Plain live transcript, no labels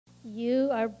You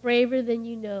are braver than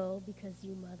you know because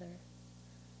you mother.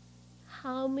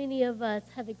 How many of us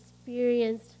have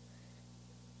experienced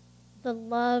the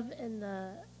love and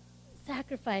the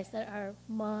sacrifice that our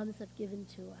moms have given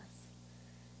to us?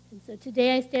 And so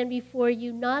today I stand before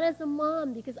you not as a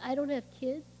mom because I don't have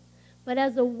kids, but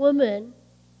as a woman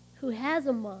who has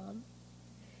a mom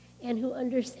and who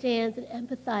understands and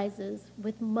empathizes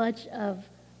with much of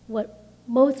what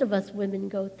most of us women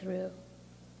go through.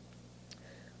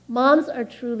 Moms are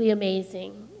truly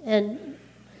amazing. And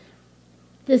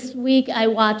this week I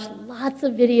watched lots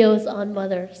of videos on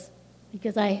mothers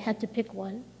because I had to pick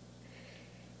one.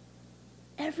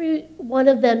 Every one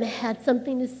of them had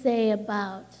something to say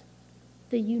about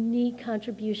the unique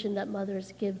contribution that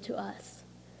mothers give to us.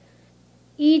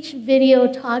 Each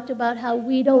video talked about how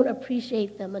we don't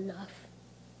appreciate them enough.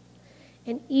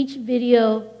 And each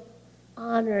video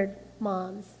honored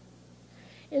moms.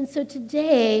 And so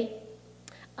today,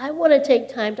 I want to take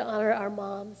time to honor our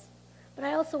moms, but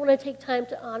I also want to take time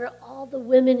to honor all the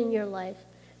women in your life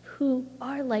who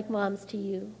are like moms to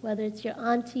you, whether it's your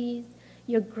aunties,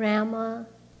 your grandma,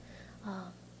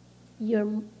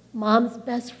 your mom's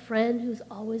best friend who's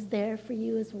always there for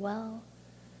you as well,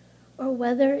 or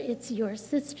whether it's your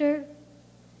sister.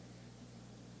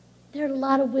 There are a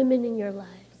lot of women in your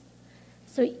lives.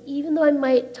 So even though I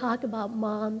might talk about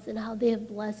moms and how they have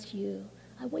blessed you,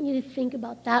 I want you to think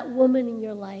about that woman in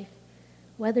your life,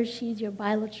 whether she's your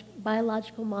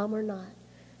biological mom or not,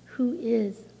 who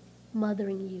is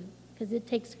mothering you, because it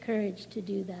takes courage to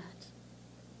do that.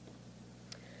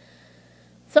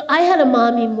 So I had a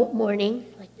mommy morning.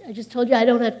 Like I just told you, I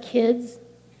don't have kids,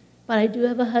 but I do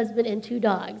have a husband and 2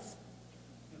 dogs.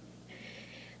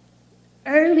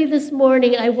 Early this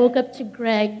morning, I woke up to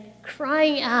Greg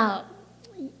crying out.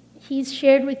 He's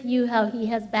shared with you how he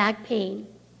has back pain.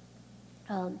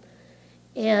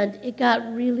 And it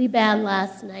got really bad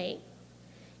last night.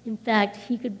 In fact,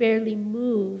 he could barely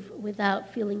move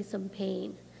without feeling some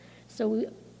pain. So we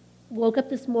woke up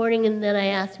this morning, and then I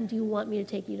asked him, do you want me to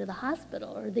take you to the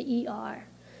hospital or the ER?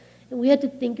 And we had to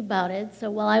think about it.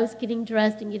 So while I was getting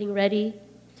dressed and getting ready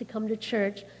to come to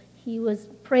church, he was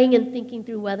praying and thinking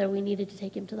through whether we needed to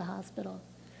take him to the hospital.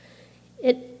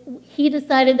 He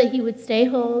decided that he would stay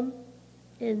home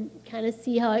and kind of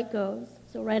see how it goes.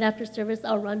 So right after service,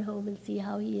 I'll run home and see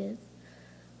how he is.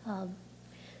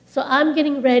 So I'm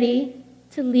getting ready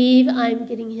to leave. I'm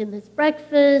getting him his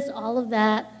breakfast, all of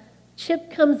that.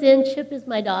 Chip comes in. Chip is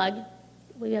my dog.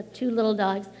 We have 2 little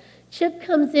dogs. Chip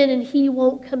comes in, and he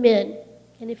won't come in.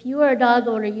 And if you are a dog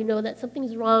owner, you know that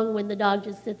something's wrong when the dog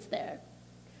just sits there.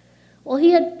 Well,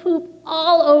 he had poop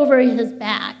all over his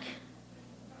back.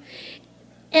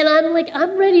 And I'm like,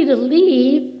 I'm ready to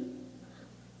leave,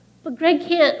 but Greg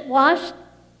can't wash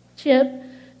Chip.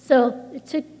 So it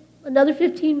took another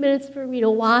 15 minutes for me to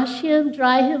wash him,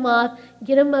 dry him off,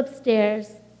 get him upstairs.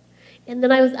 And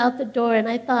then I was out the door, and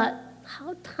I thought,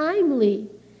 how timely.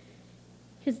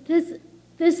 Because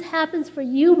this happens for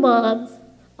you moms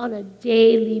on a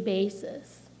daily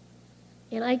basis.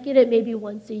 And I get it maybe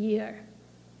once a year.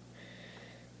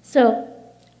 So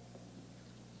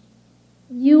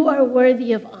you are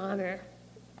worthy of honor.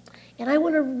 And I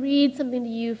want to read something to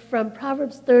you from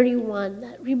Proverbs 31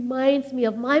 that reminds me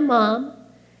of my mom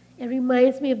and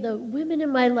reminds me of the women in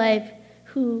my life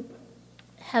who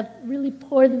have really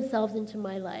poured themselves into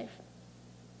my life.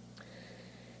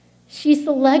 She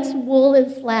selects wool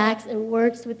and flax and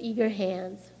works with eager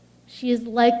hands. She is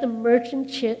like the merchant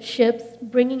ships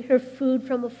bringing her food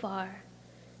from afar.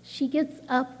 She gets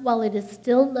up while it is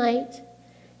still night.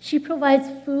 She provides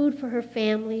food for her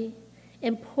family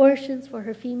and portions for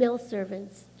her female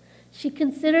servants. She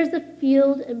considers a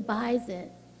field and buys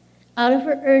it. Out of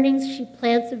her earnings, she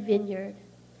plants a vineyard.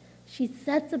 She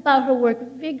sets about her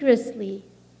work vigorously.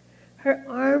 Her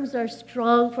arms are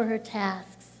strong for her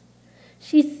tasks.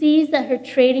 She sees that her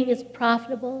trading is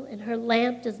profitable and her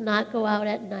lamp does not go out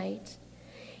at night.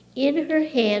 In her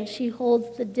hand, she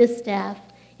holds the distaff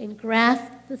and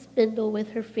grasps the spindle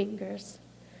with her fingers.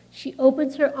 She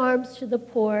opens her arms to the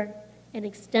poor and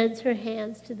extends her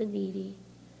hands to the needy.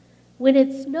 When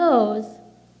it snows,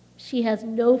 she has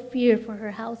no fear for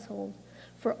her household,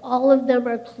 for all of them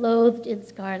are clothed in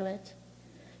scarlet.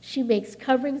 She makes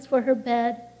coverings for her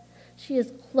bed. She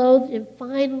is clothed in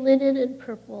fine linen and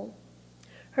purple.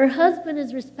 Her husband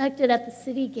is respected at the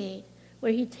city gate,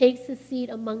 where he takes his seat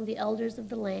among the elders of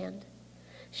the land.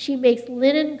 She makes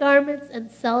linen garments and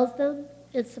sells them,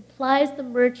 and supplies the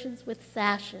merchants with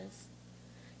sashes.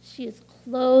 She is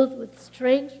clothed with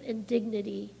strength and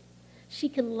dignity. She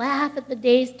can laugh at the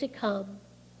days to come.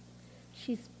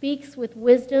 She speaks with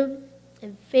wisdom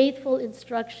and faithful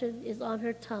instruction is on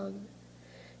her tongue.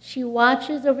 She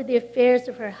watches over the affairs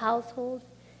of her household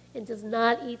and does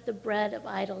not eat the bread of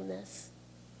idleness.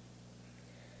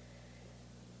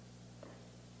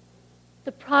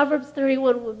 The Proverbs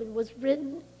 31 woman was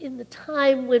written in the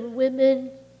time when women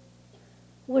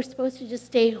were supposed to just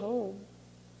stay home.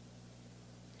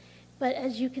 But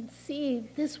as you can see,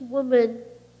 this woman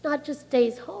not just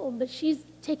stays home, but she's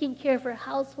taking care of her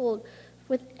household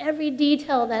with every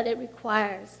detail that it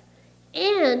requires.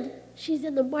 And she's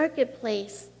in the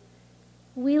marketplace,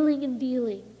 wheeling and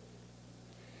dealing.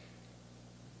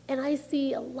 And I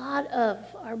see a lot of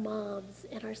our moms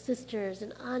and our sisters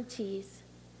and aunties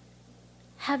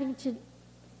having to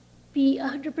be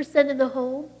 100% in the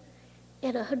home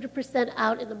and 100%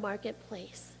 out in the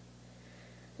marketplace.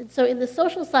 And so in the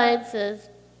social sciences,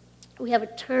 we have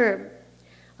a term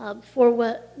for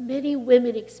what many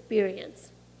women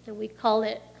experience, and we call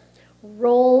it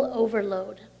role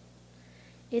overload.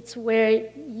 It's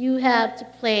where you have to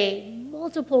play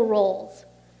multiple roles,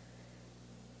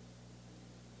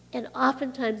 and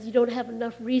oftentimes you don't have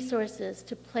enough resources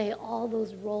to play all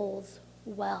those roles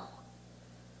well.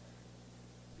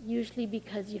 Usually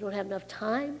because you don't have enough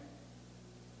time,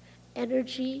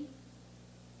 energy,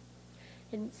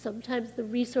 and sometimes the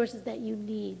resources that you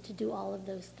need to do all of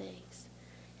those things.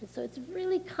 And so it's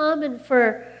really common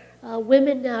for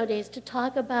women nowadays to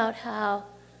talk about how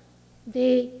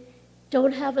they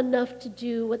don't have enough to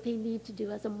do what they need to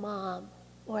do as a mom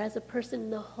or as a person in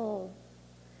the home.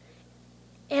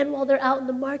 And while they're out in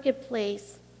the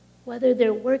marketplace, whether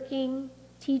they're working,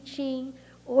 teaching,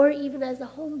 or even as a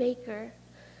homemaker,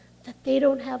 that they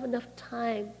don't have enough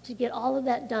time to get all of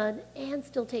that done and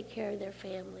still take care of their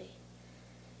family.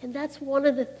 And that's one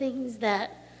of the things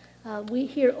that we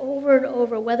hear over and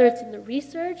over, whether it's in the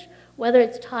research, whether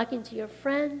it's talking to your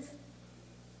friends.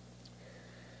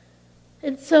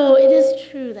 And so it is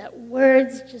true that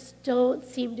words just don't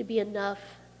seem to be enough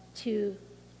to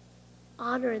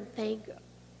honor and thank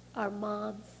our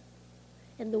moms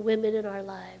and the women in our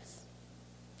lives.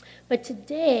 But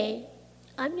today,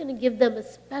 I'm going to give them a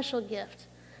special gift.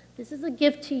 This is a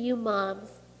gift to you moms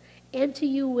and to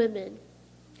you women,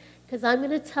 because I'm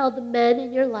going to tell the men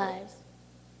in your lives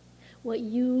what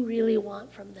you really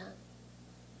want from them.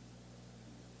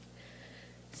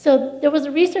 So there was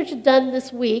a research done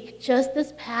this week, just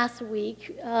this past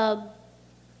week, by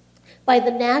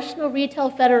the National Retail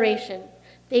Federation.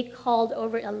 They called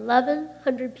over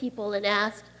 1,100 people and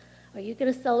asked, are you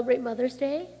going to celebrate Mother's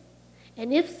Day?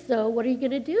 And if so, what are you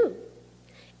going to do?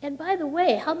 And by the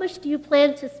way, how much do you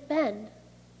plan to spend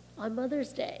on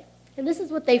Mother's Day? And this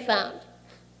is what they found.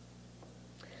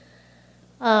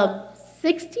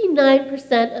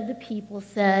 69% of the people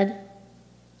said,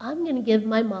 I'm going to give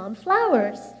my mom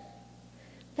flowers.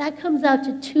 That comes out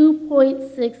to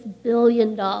 $2.6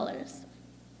 billion.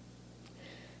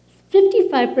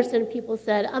 55% of people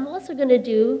said, I'm also going to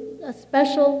do a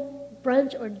special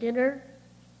brunch or dinner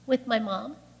with my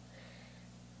mom,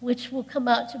 which will come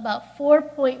out to about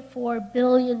 $4.4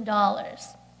 billion.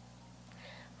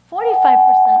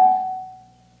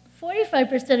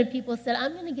 45% of people said,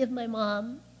 I'm going to give my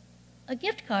mom a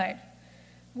gift card,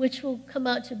 which will come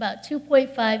out to about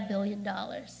 $2.5 billion.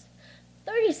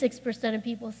 36% of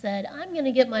people said, I'm going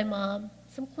to get my mom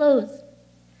some clothes,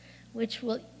 which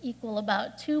will equal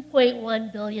about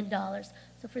 $2.1 billion.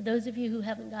 So for those of you who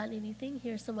haven't gotten anything,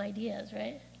 here's some ideas,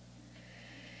 right?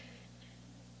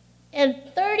 And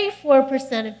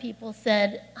 34% of people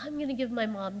said, I'm going to give my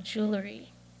mom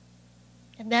jewelry.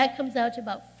 And that comes out to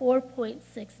about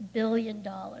 $4.6 billion.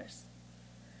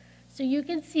 So you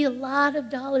can see a lot of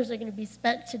dollars are going to be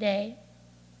spent today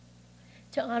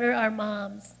to honor our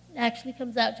moms. It actually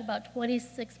comes out to about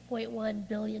 $26.1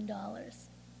 billion.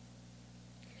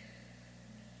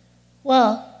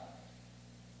 Well,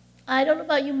 I don't know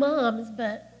about you moms,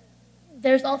 but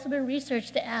there's also been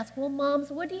research to ask, well, moms,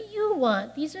 what do you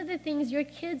want? These are the things your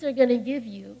kids are going to give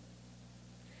you.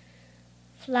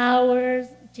 Flowers,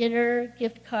 dinner,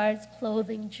 gift cards,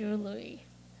 clothing, jewelry.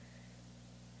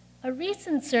 A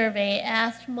recent survey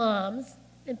asked moms,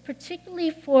 and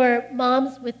particularly for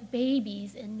moms with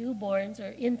babies and newborns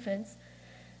or infants,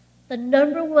 the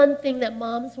number one thing that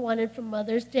moms wanted for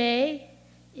Mother's Day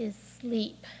is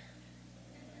sleep.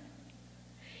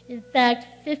 In fact,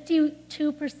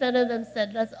 52% of them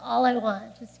said, that's all I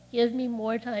want, just give me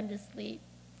more time to sleep.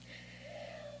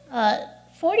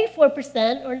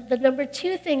 44%, or the number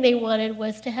two thing they wanted,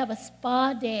 was to have a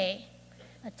spa day,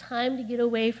 a time to get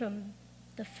away from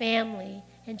the family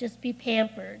and just be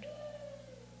pampered.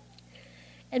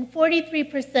 And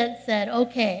 43% said,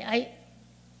 okay,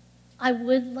 I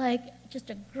would like just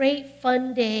a great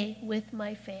fun day with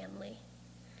my family.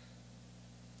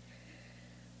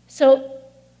 So,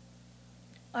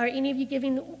 are any of you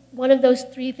giving one of those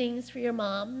 3 things for your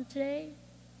mom today?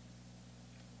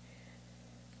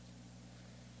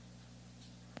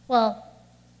 Well,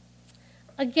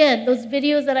 again, those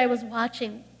videos that I was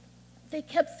watching, they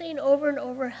kept saying over and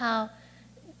over how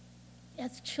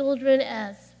as children,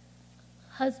 as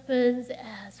husbands,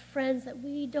 as friends, that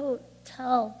we don't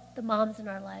tell the moms in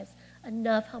our lives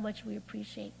enough how much we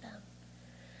appreciate them.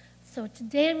 So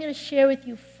today I'm going to share with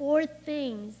you 4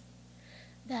 things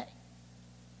that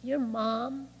your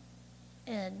mom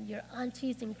and your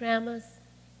aunties and grandmas,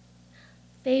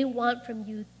 they want from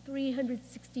you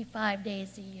 365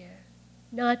 days a year,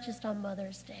 not just on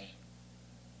Mother's Day.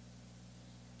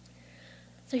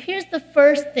 So here's the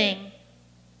first thing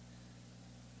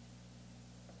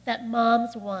that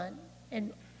moms want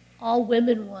and all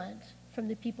women want from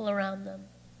the people around them.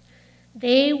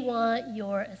 They want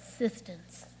your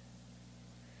assistance.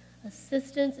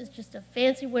 Assistance is just a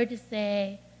fancy word to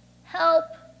say help.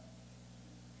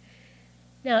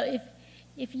 Now,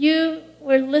 if you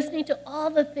were listening to all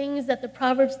the things that the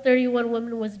Proverbs 31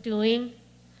 woman was doing,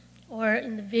 or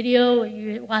in the video, or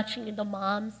you're watching the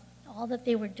moms, all that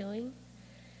they were doing,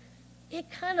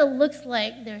 it kind of looks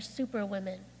like they're super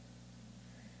women.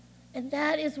 And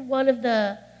that is one of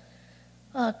the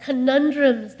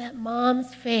conundrums that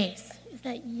moms face, is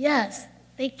that yes,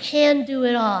 they can do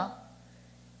it all.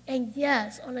 And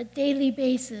yes, on a daily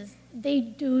basis, they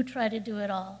do try to do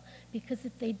it all. Because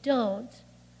if they don't,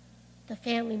 the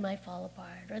family might fall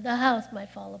apart, or the house might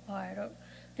fall apart, or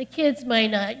the kids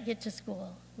might not get to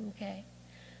school, okay?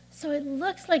 So it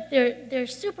looks like they're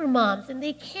super moms, and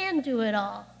they can do it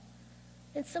all.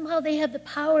 And somehow they have the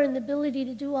power and the ability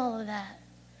to do all of that.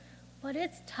 But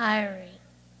it's tiring.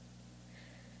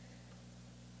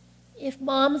 If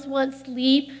moms want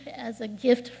sleep as a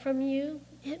gift from you,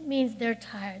 it means they're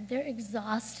tired, they're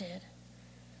exhausted.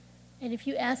 And if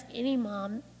you ask any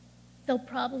mom, they'll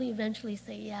probably eventually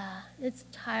say, yeah, it's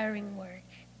tiring work.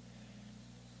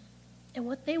 And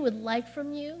what they would like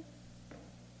from you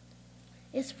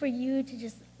is for you to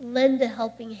just lend a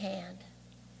helping hand.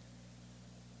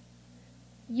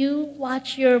 You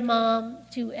watch your mom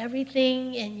do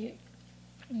everything, and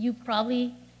you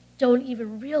probably don't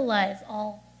even realize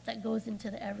all that goes into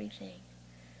the everything.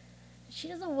 She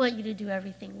doesn't want you to do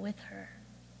everything with her,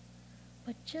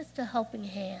 but just a helping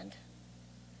hand.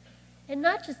 And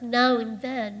not just now and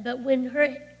then, but when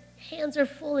her hands are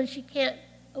full and she can't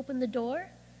open the door,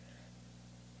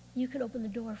 you can open the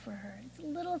door for her. It's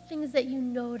little things that you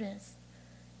notice.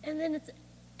 And then it's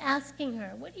asking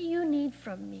her, what do you need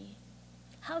from me?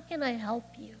 How can I help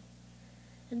you?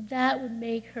 And that would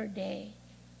make her day.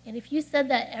 And if you said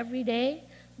that every day,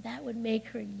 that would make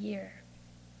her year.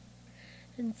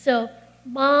 And so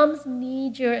moms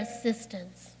need your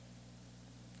assistance.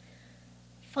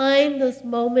 Find those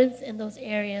moments and those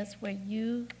areas where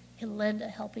you can lend a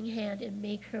helping hand and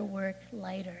make her work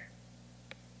lighter.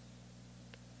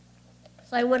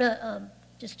 So I want to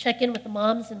just check in with the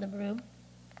moms in the room.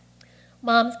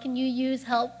 Moms, can you use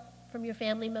help from your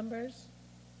family members?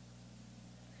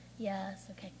 Yes,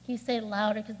 okay. Can you say it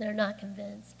louder because they're not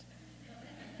convinced?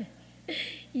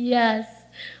 Yes,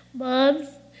 moms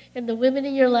and the women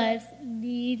in your lives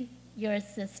need your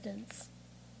assistance.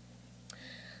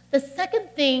 The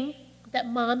second thing that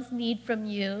moms need from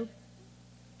you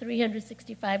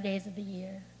 365 days of the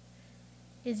year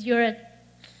is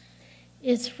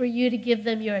for you to give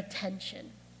them your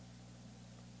attention.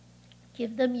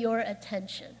 Give them your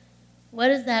attention. What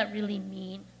does that really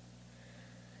mean?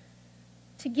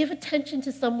 To give attention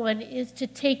to someone is to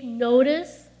take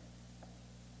notice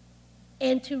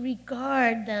and to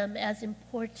regard them as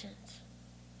important.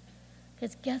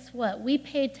 Because guess what? We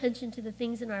pay attention to the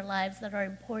things in our lives that are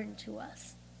important to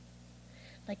us.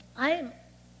 Like, I am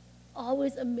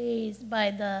always amazed by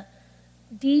the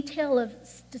detail of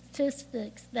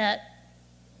statistics that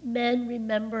men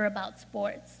remember about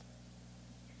sports.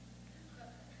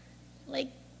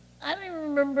 Like, I don't even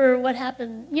remember what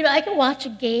happened. You know, I can watch a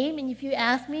game, and if you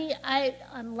ask me,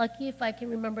 I'm lucky if I can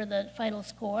remember the final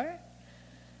score.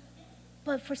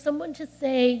 But for someone to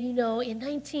say, you know, in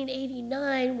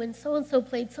 1989, when so-and-so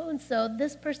played so-and-so,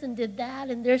 this person did that,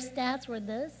 and their stats were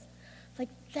this, like,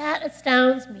 that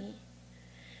astounds me.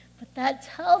 But that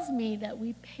tells me that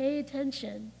we pay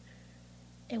attention,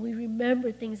 and we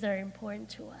remember things that are important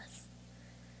to us.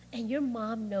 And your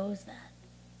mom knows that.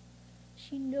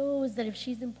 She knows that if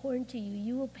she's important to you,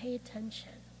 you will pay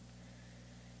attention.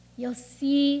 You'll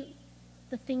see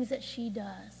the things that she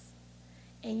does.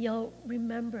 And you'll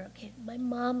remember, okay, my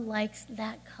mom likes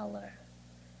that color.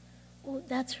 Oh,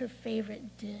 that's her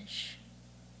favorite dish.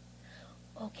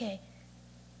 Okay,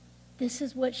 this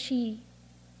is what she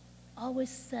always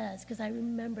says, because I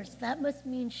remember. So that must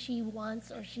mean she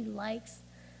wants or she likes.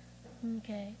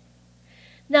 Okay.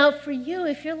 Now, for you,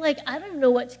 if you're like, I don't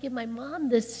know what to give my mom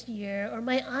this year, or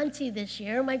my auntie this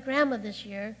year, or my grandma this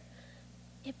year,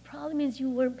 it probably means you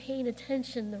weren't paying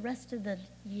attention the rest of the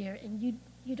year, and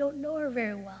you don't know her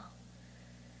very well.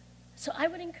 So I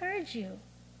would encourage you,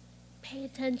 pay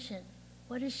attention.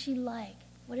 What is she like?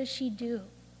 What does she do?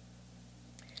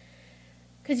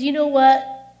 Because you know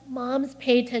what? Moms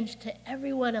pay attention to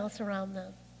everyone else around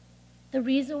them. The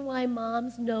reason why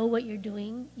moms know what you're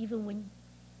doing, even when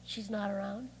she's not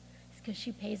around, is because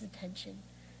she pays attention.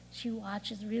 She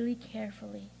watches really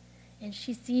carefully, and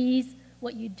she sees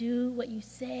what you do, what you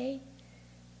say,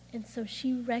 and so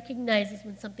she recognizes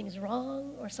when something's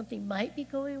wrong or something might be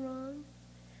going wrong.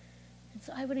 And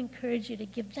so I would encourage you to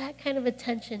give that kind of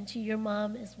attention to your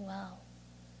mom as well.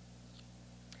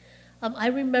 I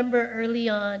remember early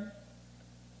on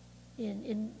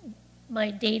in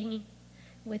my dating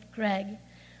with Greg,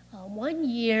 one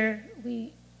year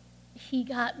he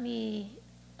got me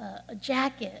a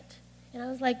jacket, and I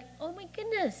was like, oh my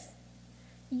goodness,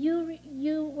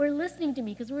 you were listening to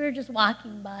me, because we were just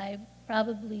walking by,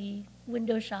 probably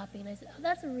window shopping. I said, oh,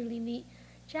 that's a really neat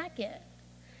jacket.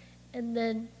 And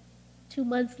then 2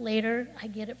 months later, I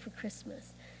get it for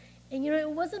Christmas. And you know,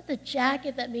 it wasn't the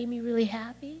jacket that made me really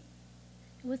happy.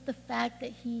 It was the fact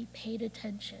that he paid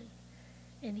attention,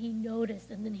 and he noticed,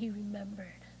 and then he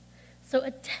remembered. So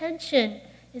attention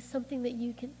is something that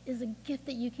is a gift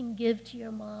that you can give to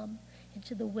your mom and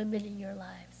to the women in your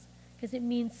lives, because it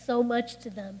means so much to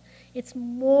them. It's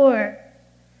more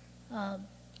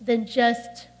than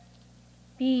just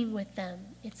being with them.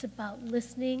 It's about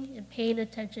listening and paying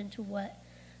attention to what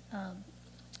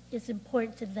is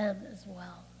important to them as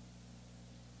well.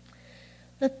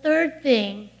 The third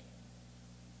thing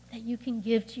that you can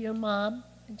give to your mom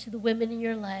and to the women in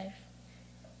your life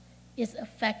is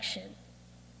affection.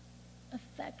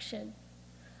 Affection.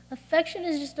 Affection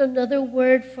is just another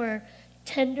word for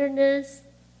tenderness,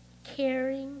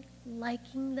 caring,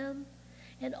 liking them,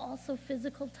 and also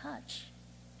physical touch.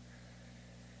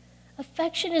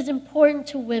 Affection is important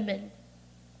to women.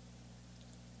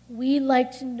 We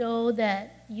like to know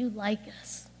that you like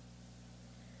us.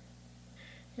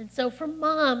 And so for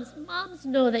moms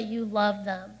know that you love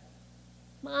them.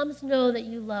 Moms know that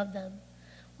you love them.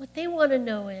 What they want to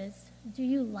know is, do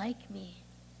you like me?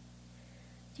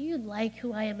 Do you like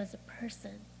who I am as a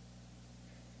person?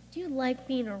 Do you like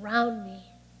being around me?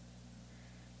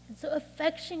 And so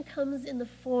affection comes in the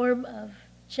form of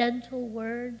gentle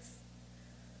words.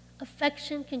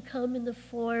 Affection can come in the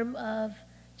form of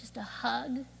just a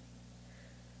hug.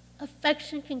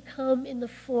 Affection can come in the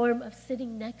form of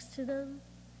sitting next to them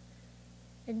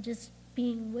and just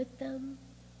being with them.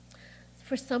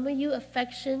 For some of you,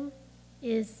 affection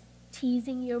is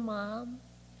teasing your mom,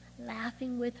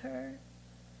 laughing with her,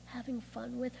 having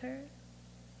fun with her.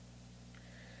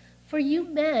 For you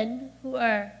men who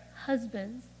are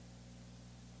husbands,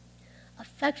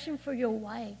 affection for your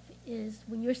wife is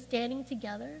when you're standing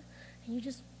together and you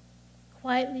just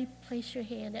quietly place your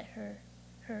hand at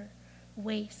her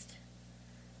waist.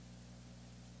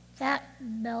 That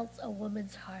melts a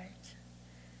woman's heart,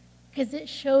 because it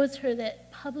shows her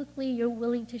that publicly you're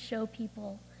willing to show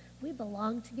people, we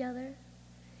belong together,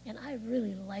 and I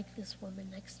really like this woman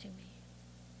next to me.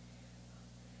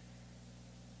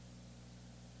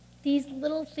 These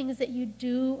little things that you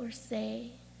do or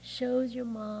say shows your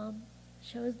mom,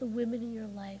 shows the women in your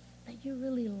life that you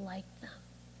really like them,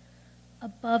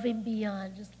 above and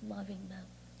beyond just loving them,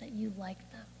 that you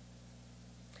like them.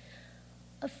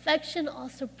 Affection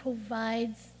also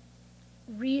provides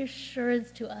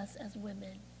reassurance to us as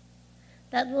women.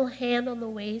 That little hand on the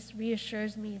waist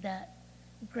reassures me that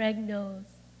Greg knows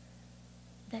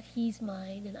that he's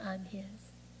mine and I'm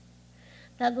his.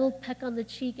 That little peck on the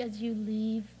cheek as you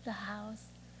leave the house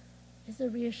is a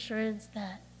reassurance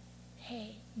that,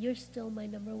 hey, you're still my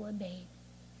number one babe.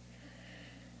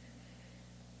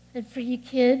 And for you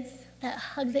kids, that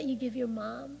hug that you give your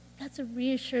mom, that's a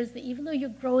reassurance that even though you're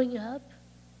growing up,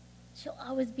 she'll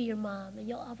always be your mom, and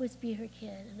you'll always be her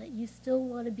kid, and that you still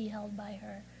want to be held by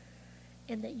her,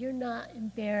 and that you're not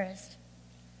embarrassed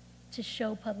to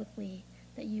show publicly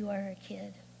that you are her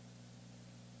kid.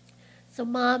 So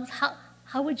moms,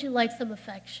 how would you like some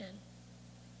affection?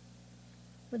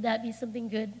 Would that be something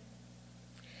good?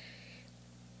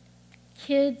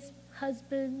 Kids,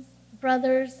 husbands,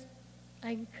 brothers,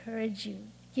 I encourage you,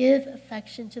 give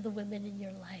affection to the women in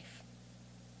your life.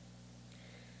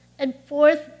 And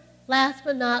fourth, last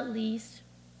but not least,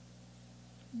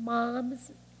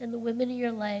 moms and the women in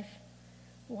your life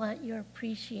want your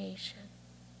appreciation.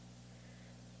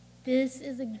 This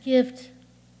is a gift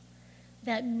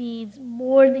that means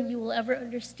more than you will ever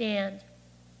understand.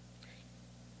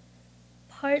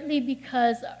 Partly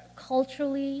because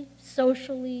culturally,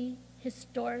 socially,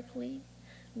 historically,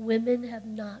 women have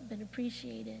not been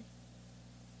appreciated.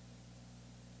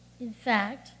 In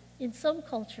fact, in some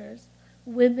cultures,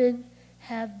 women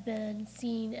have been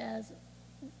seen as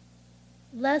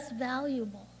less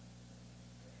valuable.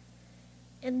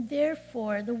 And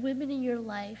therefore, the women in your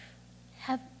life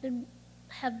have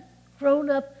grown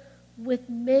up with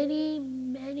many,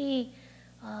 many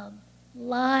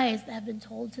lies that have been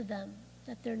told to them,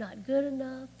 that they're not good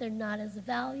enough, they're not as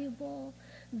valuable,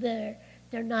 they're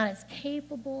not as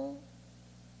capable.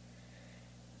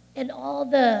 And all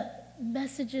the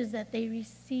messages that they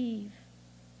receive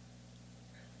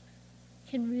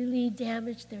can really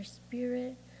damage their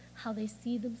spirit, how they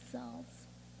see themselves.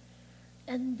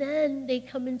 And then they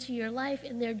come into your life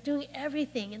and they're doing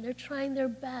everything and they're trying their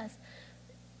best.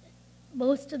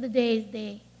 Most of the days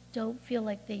they don't feel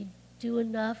like they do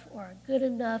enough or are good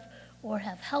enough or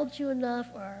have helped you enough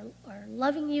or are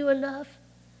loving you enough.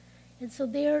 And so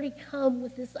they already come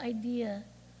with this idea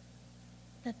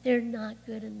that they're not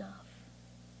good enough.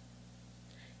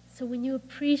 So when you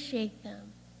appreciate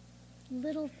them,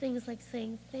 little things like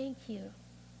saying thank you,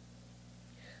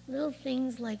 little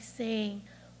things like saying,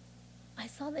 I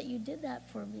saw that you did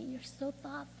that for me. You're so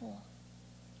thoughtful.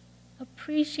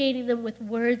 Appreciating them with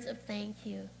words of thank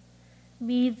you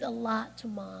means a lot to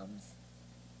moms.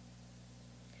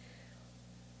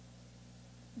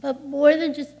 But more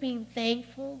than just being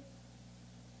thankful,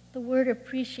 the word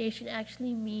appreciation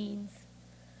actually means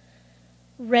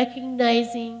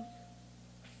recognizing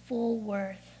full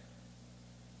worth.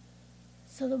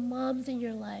 So the moms in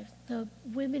your life, the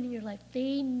women in your life,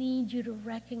 they need you to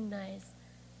recognize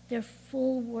their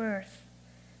full worth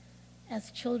as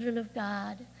children of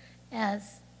God,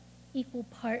 as equal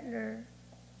partner,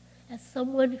 as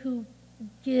someone who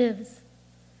gives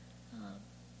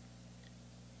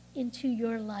into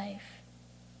your life.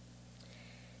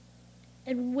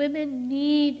 And women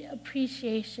need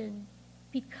appreciation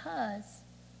because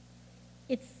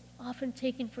it's often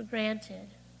taken for granted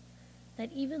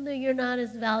that even though you're not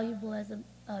as valuable as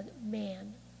a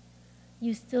man,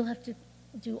 you still have to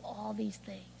do all these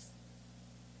things.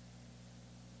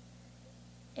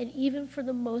 And even for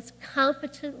the most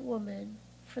competent woman,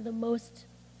 for the most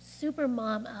super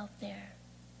mom out there,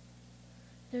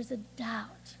 there's a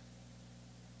doubt.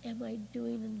 Am I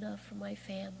doing enough for my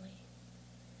family?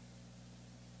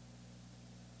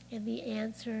 And the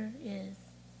answer is,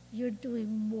 you're doing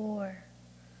more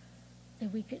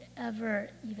than we could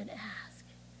ever even ask.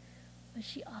 But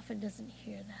she often doesn't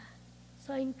hear that.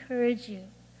 So I encourage you,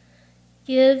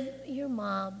 give your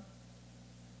mom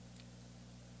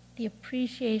the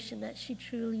appreciation that she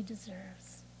truly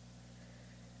deserves.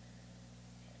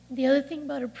 The other thing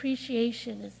about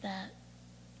appreciation is that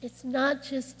it's not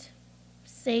just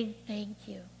saying thank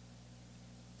you.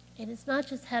 And it's not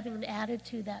just having an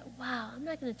attitude that, wow, I'm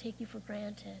not going to take you for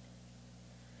granted.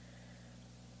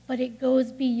 But it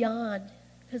goes beyond.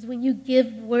 Because when you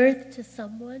give worth to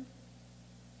someone,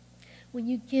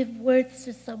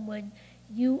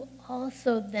 you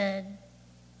also then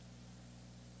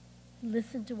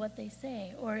listen to what they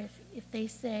say. Or if they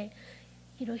say,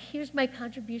 here's my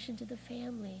contribution to the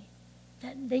family,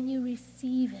 then you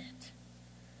receive it.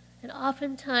 And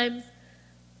oftentimes,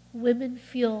 women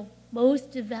feel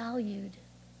most devalued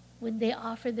when they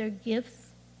offer their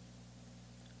gifts,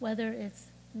 whether it's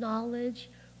knowledge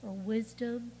or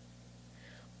wisdom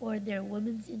or their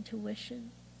woman's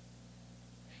intuition.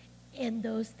 And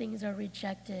those things are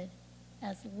rejected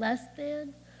as less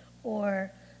than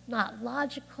or not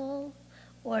logical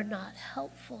or not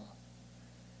helpful.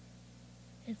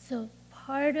 And so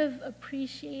part of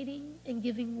appreciating and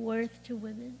giving worth to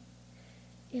women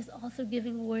is also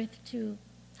giving worth to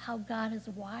how God has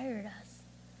wired us.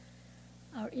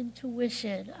 Our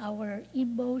intuition, our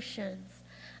emotions,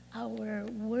 our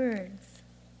words.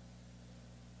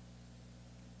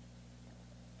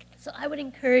 So I would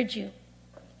encourage you,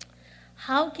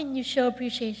 how can you show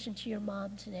appreciation to your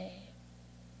mom today?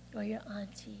 Or your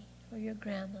auntie, or your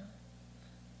grandma?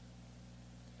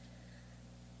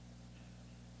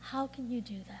 How can you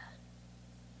do that?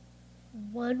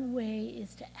 One way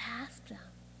is to ask them,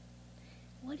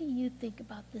 what do you think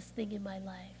about this thing in my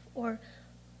life? Or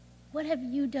what have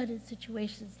you done in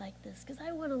situations like this? Because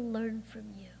I want to learn from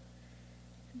you.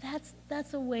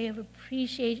 That's a way of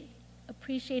appreciating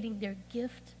their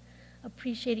gift,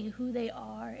 appreciating who they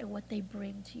are and what they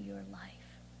bring to your life.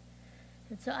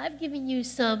 And so I've given you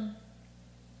some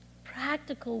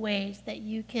practical ways that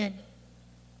you can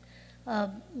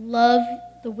love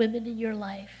the women in your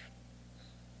life.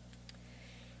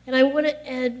 And I want to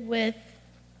end with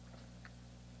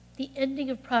the ending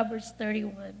of Proverbs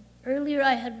 31. Earlier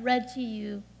I had read to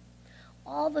you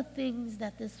all the things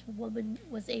that this woman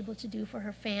was able to do for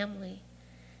her family.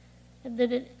 And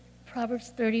then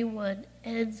Proverbs 31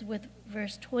 ends with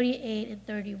verse 28 and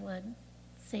 31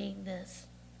 saying this: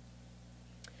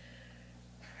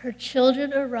 her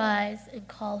children arise and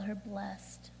call her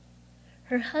blessed.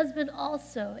 Her husband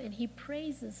also, and he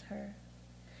praises her.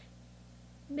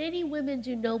 Many women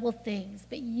do noble things,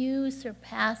 but you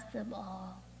surpass them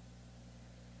all.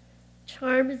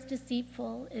 Charm is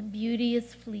deceitful and beauty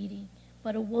is fleeting,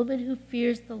 but a woman who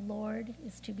fears the Lord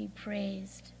is to be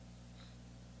praised.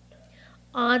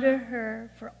 Honor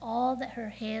her for all that her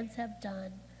hands have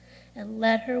done, and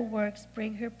let her works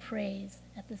bring her praise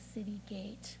at the city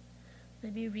gate.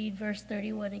 Let me read verse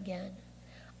 31 again.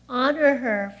 Honor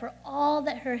her for all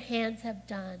that her hands have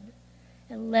done,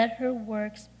 and let her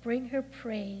works bring her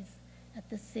praise at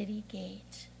the city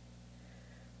gate.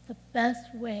 The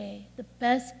best way, the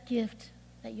best gift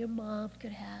that your mom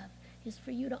could have is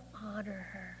for you to honor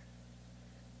her.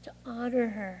 To honor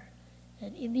her.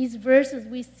 And in these verses,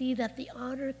 we see that the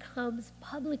honor comes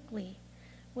publicly,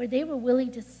 where they were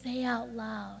willing to say out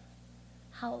loud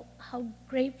how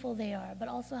grateful they are, but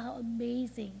also how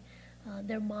amazing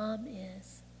their mom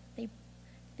is.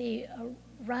 They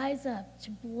rise up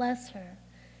to bless her.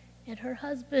 And her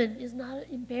husband is not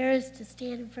embarrassed to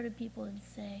stand in front of people and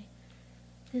say,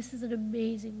 this is an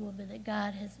amazing woman that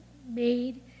God has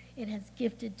made and has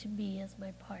gifted to me as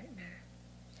my partner.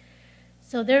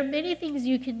 So there are many things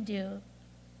you can do.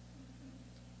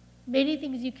 Many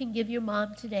things you can give your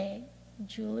mom today.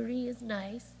 Jewelry is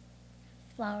nice.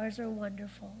 Flowers are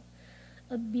wonderful.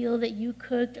 A meal that you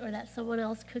cooked or that someone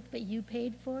else cooked but you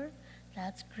paid for,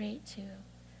 that's great too.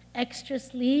 Extra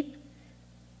sleep,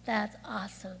 that's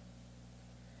awesome.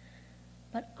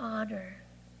 But honor.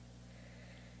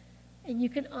 And you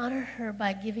can honor her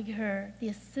by giving her the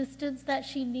assistance that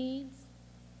she needs,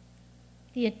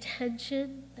 the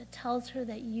attention that tells her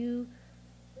that you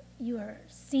are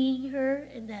seeing her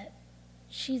and that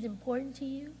she's important to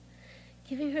you,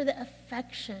 giving her the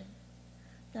affection,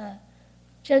 the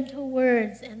gentle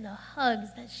words and the hugs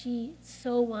that she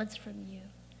so wants from you.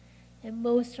 And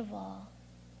most of all,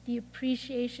 the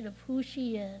appreciation of who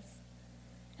she is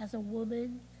as a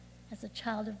woman, as a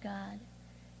child of God,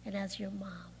 and as your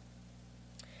mom.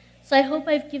 So I hope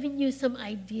I've given you some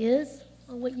ideas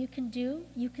on what you can do.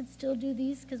 You can still do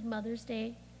these because Mother's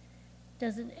Day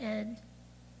doesn't end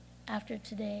after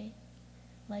today.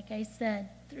 Like I said,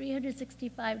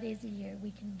 365 days a year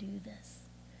we can do this.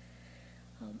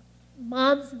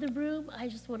 Moms in the room, I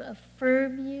just want to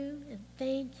affirm you and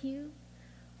thank you.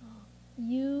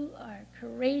 You are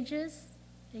courageous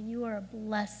and you are a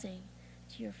blessing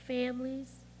to your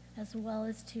families as well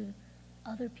as to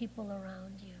other people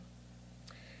around you.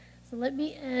 So let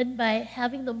me end by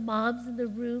having the moms in the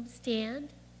room stand.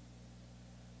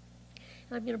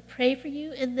 And I'm going to pray for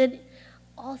you. And then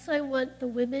also I want the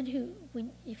women who,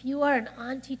 if you are an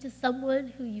auntie to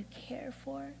someone who you care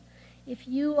for, if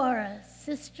you are a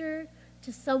sister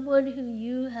to someone who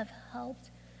you have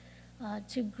helped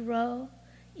to grow,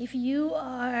 if you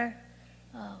are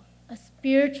a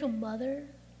spiritual mother,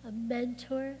 a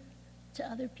mentor to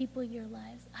other people in your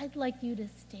lives, I'd like you to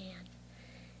stand.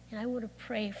 And I want to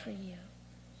pray for you.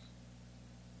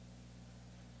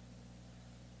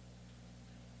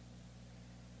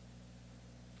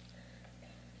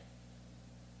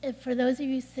 And for those of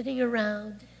you sitting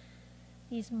around,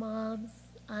 these moms,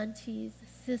 aunties,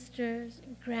 sisters,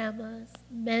 grandmas,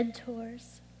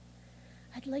 mentors,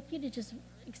 I'd like you to just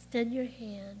extend your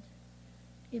hand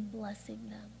in blessing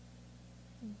them.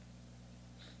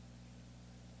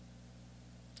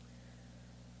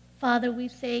 Father, we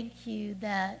thank you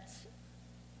that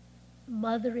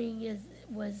mothering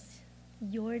was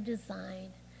your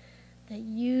design, that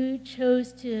you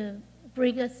chose to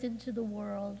bring us into the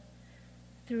world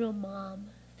through a mom,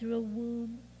 through a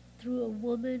womb, through a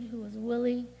woman who was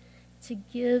willing to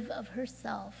give of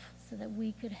herself so that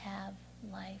we could have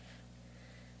life.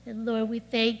 And Lord, we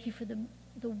thank you for the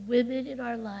women in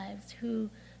our lives who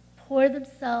pour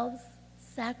themselves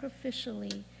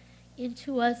sacrificially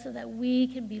into us so that we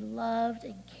can be loved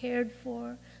and cared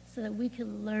for, so that we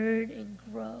can learn and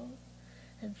grow.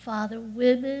 And Father,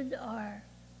 women are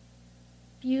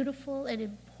beautiful and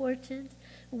important.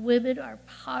 Women are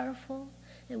powerful,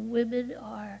 and women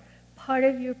are part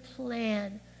of your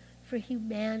plan for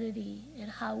humanity and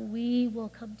how we will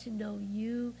come to know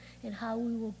you and how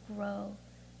we will grow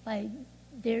by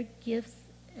their gifts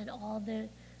and all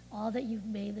that you've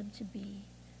made them to be.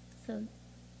 So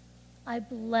I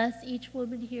bless each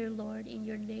woman here, Lord, in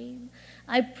your name.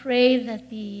 I pray that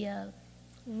the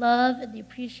love and the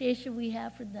appreciation we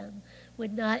have for them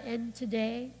would not end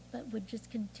today, but would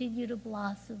just continue to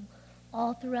blossom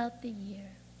all throughout the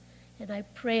year. And I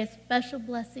pray a special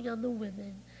blessing on the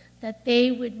women, that they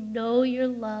would know your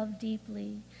love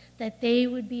deeply, that they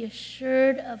would be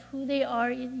assured of who they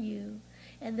are in you,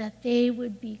 and that they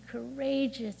would be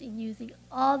courageous in using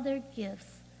all their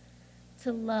gifts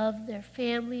to love their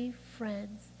family,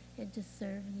 friends, and to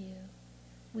serve you.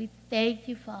 We thank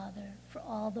you, Father, for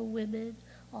all the women,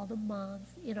 all the moms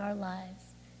in our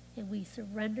lives, and we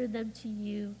surrender them to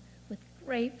you with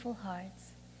grateful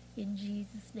hearts. In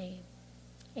Jesus' name,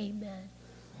 amen.